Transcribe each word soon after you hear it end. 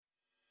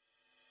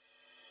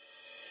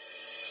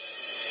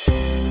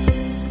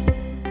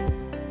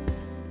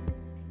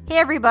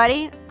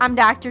everybody, I'm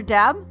Dr.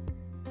 Deb,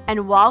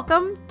 and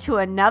welcome to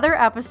another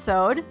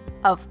episode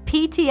of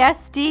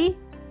PTSD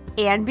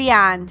and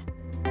Beyond.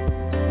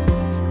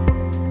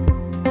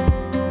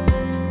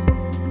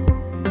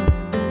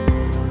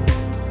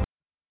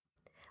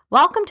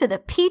 Welcome to the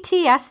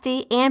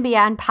PTSD and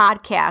Beyond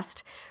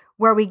podcast,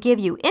 where we give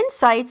you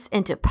insights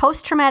into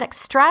post-traumatic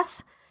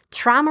stress,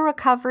 trauma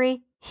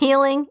recovery,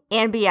 healing,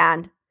 and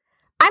beyond.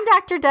 I'm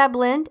Dr. Deb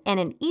Lind, and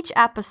in each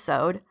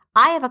episode,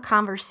 I have a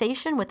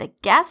conversation with a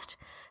guest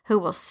who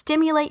will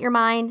stimulate your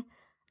mind,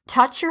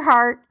 touch your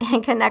heart,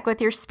 and connect with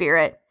your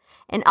spirit,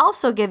 and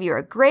also give you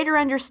a greater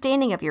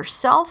understanding of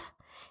yourself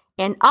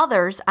and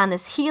others on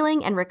this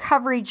healing and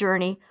recovery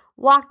journey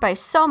walked by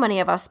so many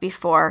of us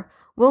before,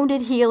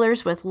 wounded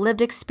healers with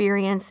lived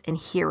experience and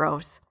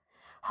heroes.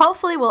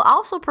 Hopefully, we'll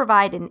also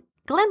provide a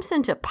glimpse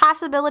into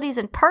possibilities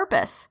and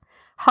purpose,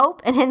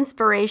 hope, and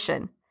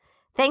inspiration.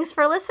 Thanks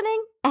for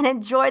listening and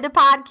enjoy the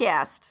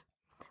podcast.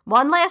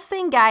 One last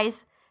thing,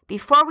 guys,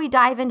 before we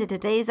dive into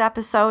today's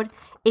episode,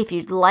 if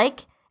you'd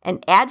like an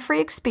ad-free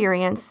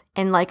experience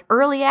and like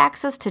early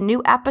access to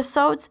new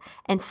episodes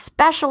and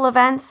special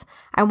events,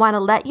 I want to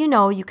let you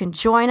know you can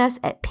join us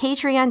at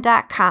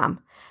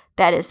patreon.com.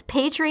 That is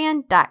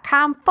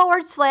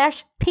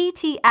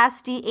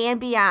patreon.com/PTSD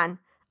and beyond.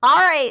 All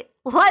right,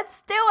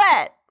 let's do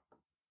it.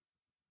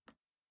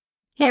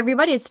 Hey,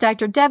 everybody, it's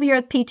Dr. Deb here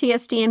with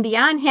PTSD and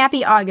Beyond.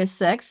 Happy August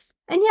 6th.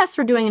 And yes,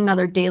 we're doing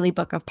another daily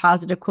book of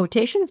positive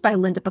quotations by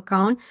Linda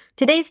Picone.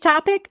 Today's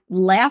topic,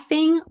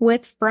 laughing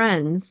with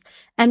friends.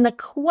 And the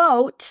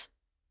quote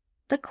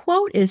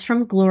is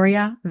from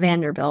Gloria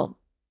Vanderbilt.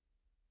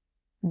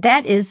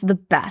 That is the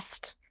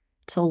best,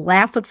 to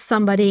laugh with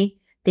somebody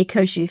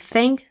because you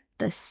think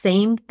the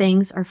same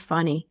things are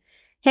funny.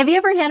 Have you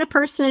ever had a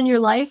person in your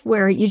life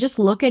where you just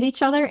look at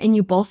each other and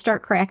you both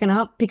start cracking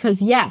up?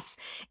 Because yes,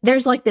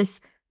 there's like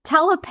this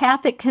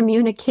telepathic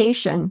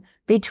communication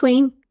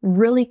between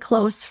really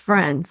close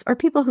friends or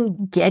people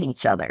who get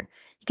each other.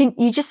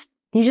 You just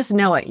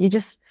know it.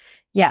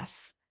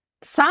 Yes.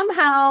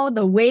 Somehow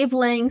the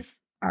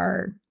wavelengths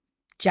are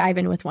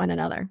jiving with one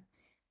another.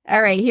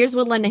 All right, here's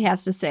what Linda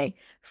has to say.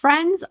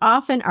 Friends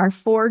often are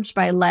forged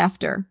by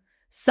laughter.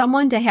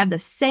 Someone to have the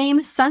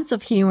same sense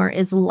of humor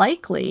is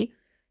likely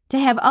to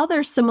have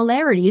other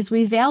similarities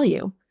we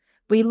value.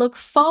 We look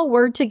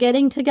forward to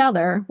getting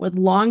together with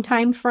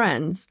longtime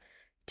friends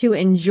to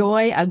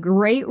enjoy a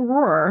great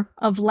roar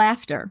of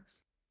laughter.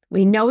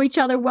 We know each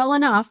other well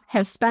enough,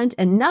 have spent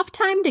enough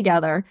time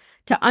together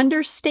to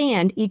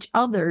understand each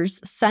other's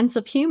sense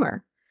of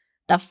humor.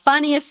 The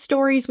funniest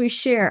stories we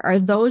share are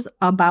those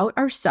about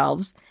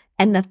ourselves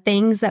and the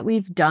things that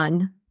we've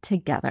done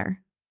together.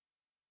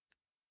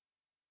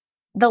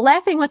 The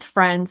Laughing with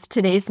Friends,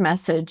 today's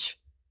message,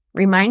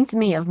 reminds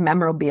me of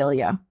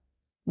memorabilia.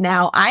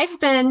 Now, I have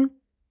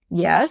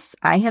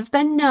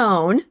been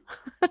known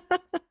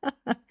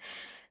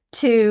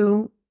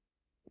to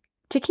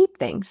keep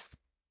things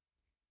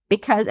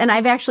because, and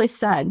I've actually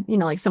said,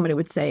 like somebody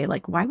would say,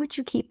 like, why would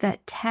you keep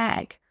that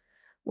tag?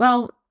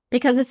 Well,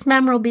 because it's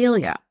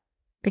memorabilia.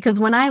 Because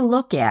when I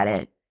look at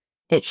it,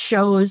 it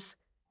shows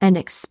an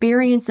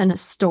experience and a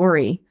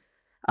story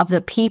of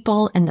the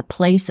people and the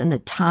place and the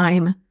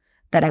time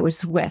that I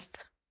was with.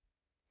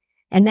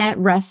 And that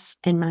rests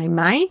in my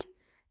mind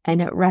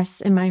and it rests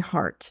in my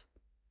heart.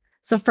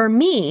 So for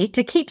me,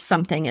 to keep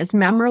something as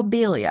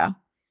memorabilia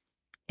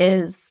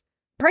is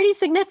pretty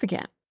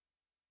significant.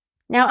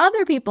 Now,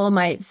 other people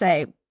might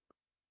say,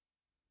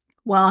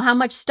 well, how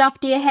much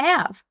stuff do you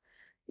have?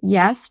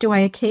 Yes, do I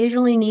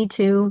occasionally need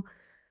to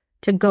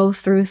go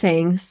through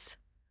things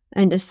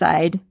and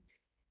decide,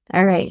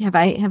 all right, have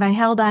I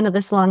held on to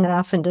this long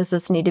enough and does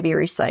this need to be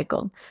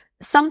recycled?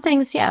 Some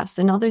things, yes,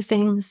 and other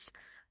things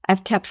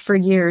I've kept for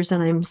years,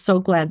 and I'm so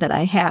glad that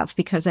I have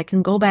because I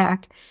can go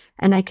back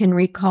and I can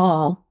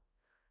recall,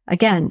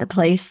 again, the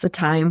place, the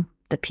time,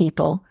 the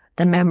people,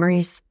 the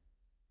memories,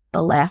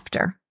 the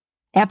laughter.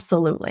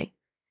 Absolutely.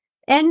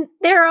 And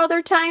there are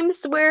other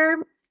times where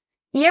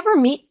you ever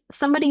meet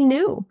somebody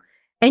new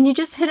and you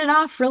just hit it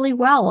off really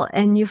well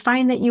and you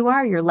find that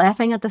you're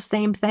laughing at the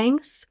same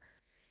things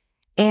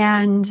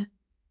and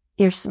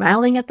you're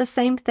smiling at the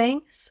same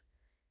things.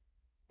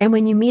 And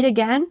when you meet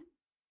again,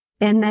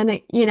 and then,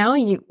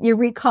 you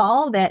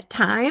recall that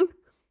time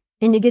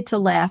and you get to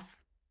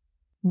laugh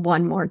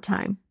one more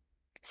time.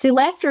 See,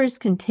 laughter is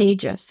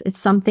contagious. It's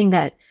something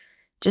that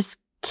just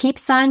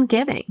keeps on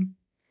giving.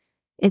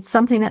 It's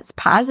something that's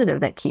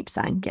positive that keeps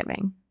on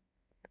giving.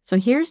 So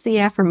here's the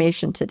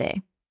affirmation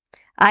today.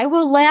 I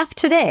will laugh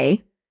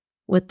today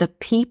with the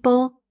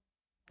people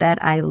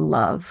that I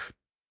love.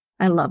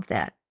 I love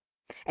that.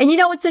 And you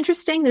know what's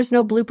interesting? There's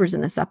no bloopers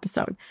in this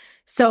episode.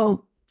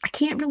 So I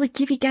can't really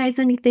give you guys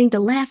anything to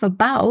laugh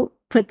about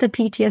with the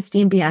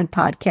PTSD and Beyond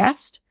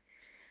podcast.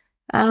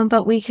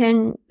 But we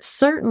can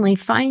certainly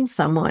find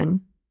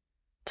someone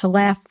to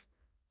laugh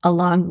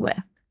along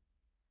with.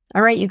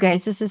 All right, you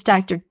guys, this is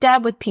Dr.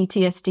 Deb with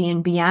PTSD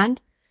and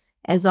Beyond.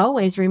 As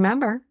always,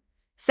 remember,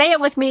 say it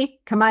with me.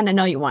 Come on, I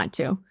know you want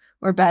to.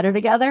 We're better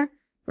together.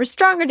 We're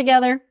stronger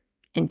together.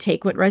 and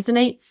take what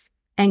resonates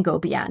and go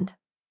beyond.